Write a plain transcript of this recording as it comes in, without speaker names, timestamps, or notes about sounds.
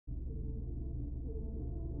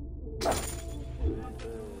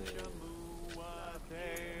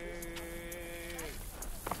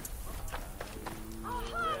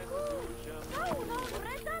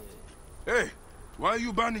Hey, why are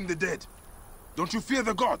you burning the dead? Don't you fear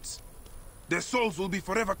the gods? Their souls will be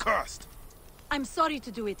forever cursed. I'm sorry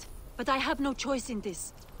to do it, but I have no choice in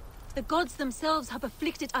this. The gods themselves have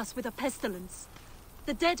afflicted us with a pestilence.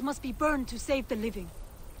 The dead must be burned to save the living.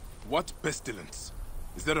 What pestilence?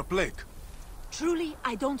 Is there a plague? Truly,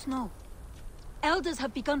 I don't know. Elders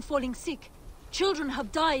have begun falling sick. Children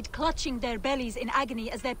have died clutching their bellies in agony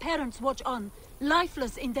as their parents watch on,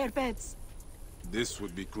 lifeless in their beds. This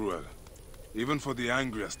would be cruel, even for the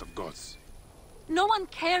angriest of gods. No one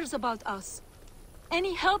cares about us.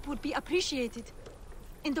 Any help would be appreciated.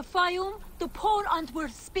 In the Fayum, the poor aren't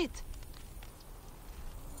worth spit.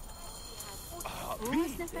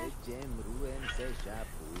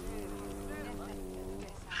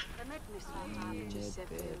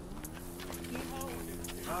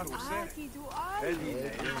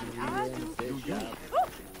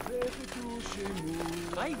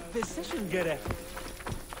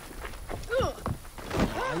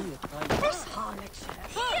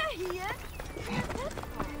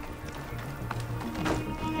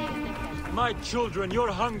 My children, your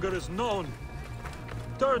hunger is known.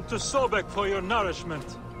 Turn to Sobek for your nourishment.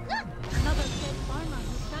 Another dead farmer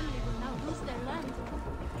whose family will now lose their land.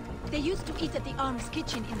 They used to eat at the arms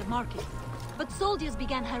kitchen in the market, but soldiers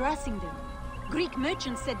began harassing them. Greek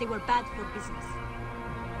merchants said they were bad for business.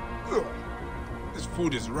 Ugh. This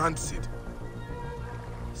food is rancid.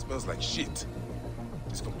 It smells like shit.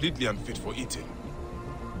 It's completely unfit for eating.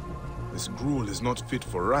 This gruel is not fit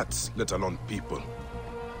for rats, let alone people.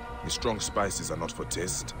 The strong spices are not for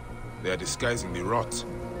taste. They are disguising the rot.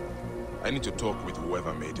 I need to talk with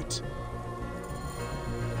whoever made it.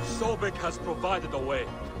 Sobek has provided a way.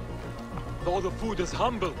 Though the food is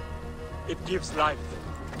humble, it gives life.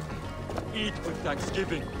 Eat with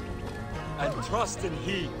thanksgiving, and trust in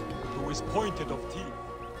He who is pointed of teeth.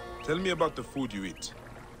 Tell me about the food you eat.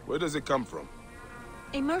 Where does it come from?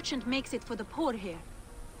 A merchant makes it for the poor here.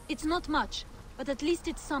 It's not much, but at least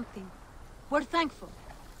it's something. We're thankful.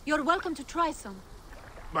 You're welcome to try some.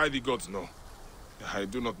 By the gods, no. I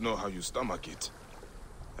do not know how you stomach it.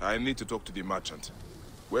 I need to talk to the merchant.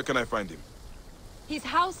 Where can I find him? His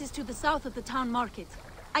house is to the south of the town market.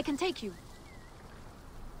 I can take you.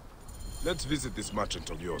 Let's visit this merchant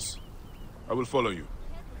of yours. I will follow you.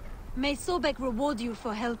 May Sobek reward you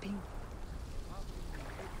for helping.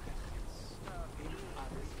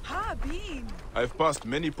 I've passed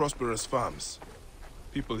many prosperous farms.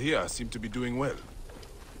 People here seem to be doing well.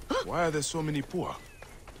 Why are there so many poor?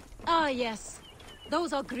 Ah, yes.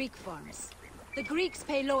 Those are Greek farms. The Greeks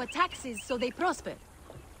pay lower taxes, so they prosper.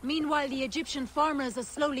 Meanwhile, the Egyptian farmers are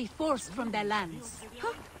slowly forced from their lands.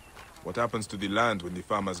 What happens to the land when the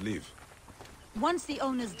farmers leave? Once the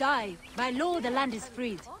owners die, by law the land is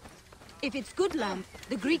freed. If it's good land,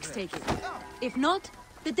 the Greeks take it. If not,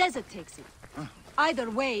 the desert takes it. Either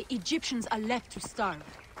way, Egyptians are left to starve.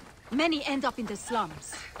 Many end up in the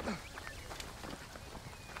slums.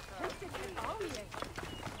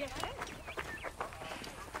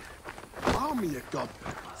 Army of God.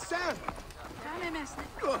 Sam!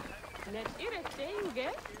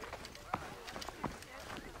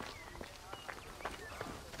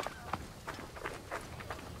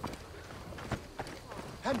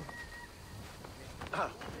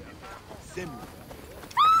 Zim.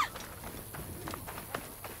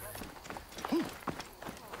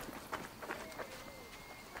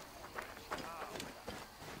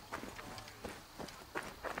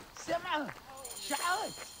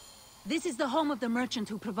 This is the home of the merchant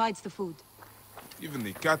who provides the food. Even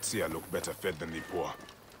the cats here look better fed than the poor.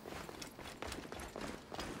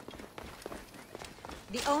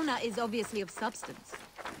 The owner is obviously of substance.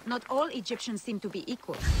 Not all Egyptians seem to be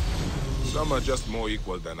equal. Some are just more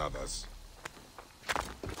equal than others.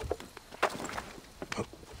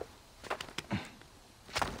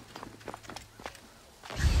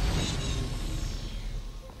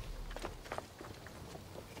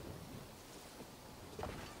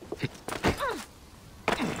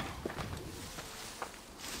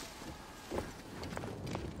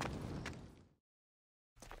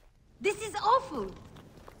 This is awful!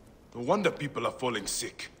 No wonder people are falling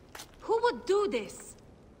sick. Who would do this?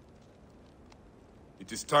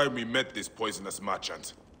 It is time we met this poisonous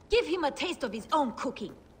merchant. Give him a taste of his own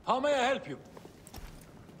cooking. How may I help you?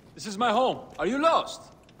 This is my home. Are you lost?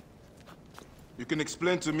 You can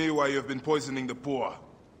explain to me why you have been poisoning the poor.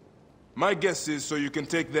 My guess is so you can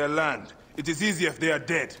take their land. It is easy if they are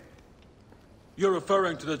dead. You're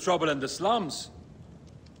referring to the trouble in the slums?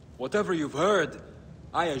 Whatever you've heard,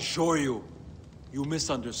 I assure you, you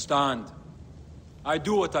misunderstand. I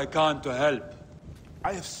do what I can to help.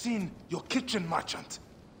 I have seen your kitchen, merchant.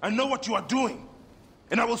 I know what you are doing.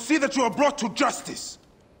 And I will see that you are brought to justice.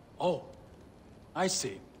 Oh, I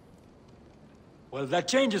see. Well, that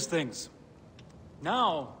changes things.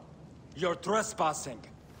 Now, you're trespassing,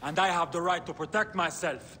 and I have the right to protect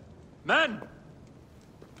myself. Men!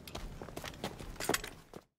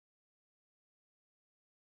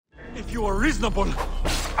 If you were reasonable,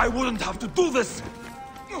 I wouldn't have to do this!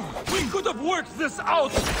 We could have worked this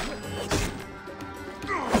out!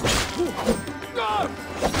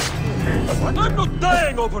 I'm not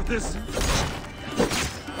dying over this!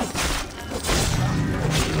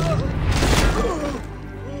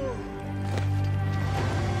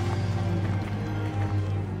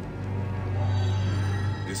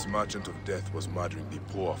 This merchant of death was murdering the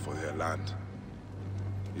poor for their land.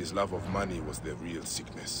 His love of money was their real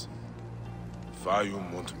sickness.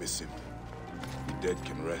 Fayum won't miss him. The dead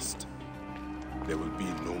can rest. There will be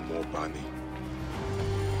no more burning.